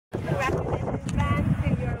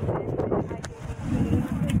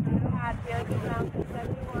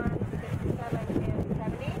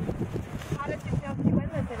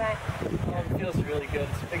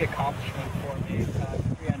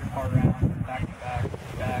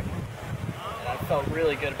felt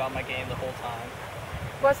really good about my game the whole time.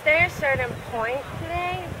 Was there a certain point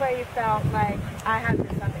today where you felt like I have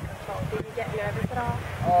this under control? Did you get nervous at all?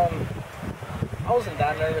 I wasn't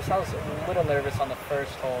that nervous. I was a little nervous on the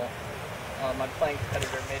first hole. My playing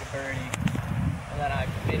competitor made a birdie, and then I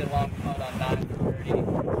made a long putt on 9 for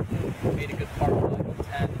birdie. Made a good par putt on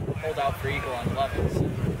 10. Pulled out for eagle on 11. So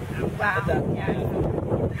wow.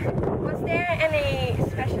 Was there any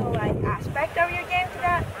special aspect of your game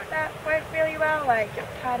that went really well, like your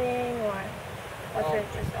putting, or was it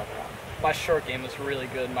just overall? My short game was really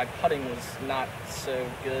good. My putting was not so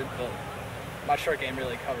good, but my short game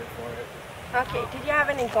really covered for it. Okay, did you have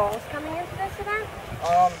any goals coming into this event?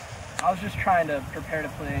 I was just trying to prepare to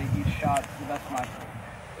play each shot to the best of my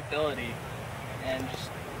ability, and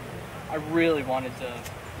I really wanted to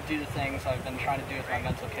do the things I've been trying to do with my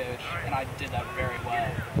mental coach, and I did that very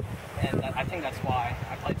well, and I think that's why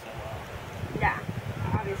I played so well. Yeah,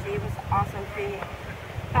 obviously it was awesome for you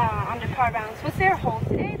on the car bounce. Was there a hole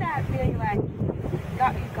today that really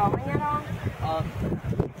got you going at all?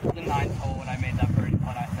 The 9th hole when I made that birdie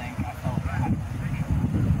putt, I think I felt like I had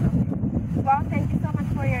a Well, thank you so much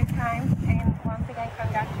for your time, and once again,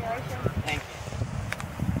 congratulations. Thank you.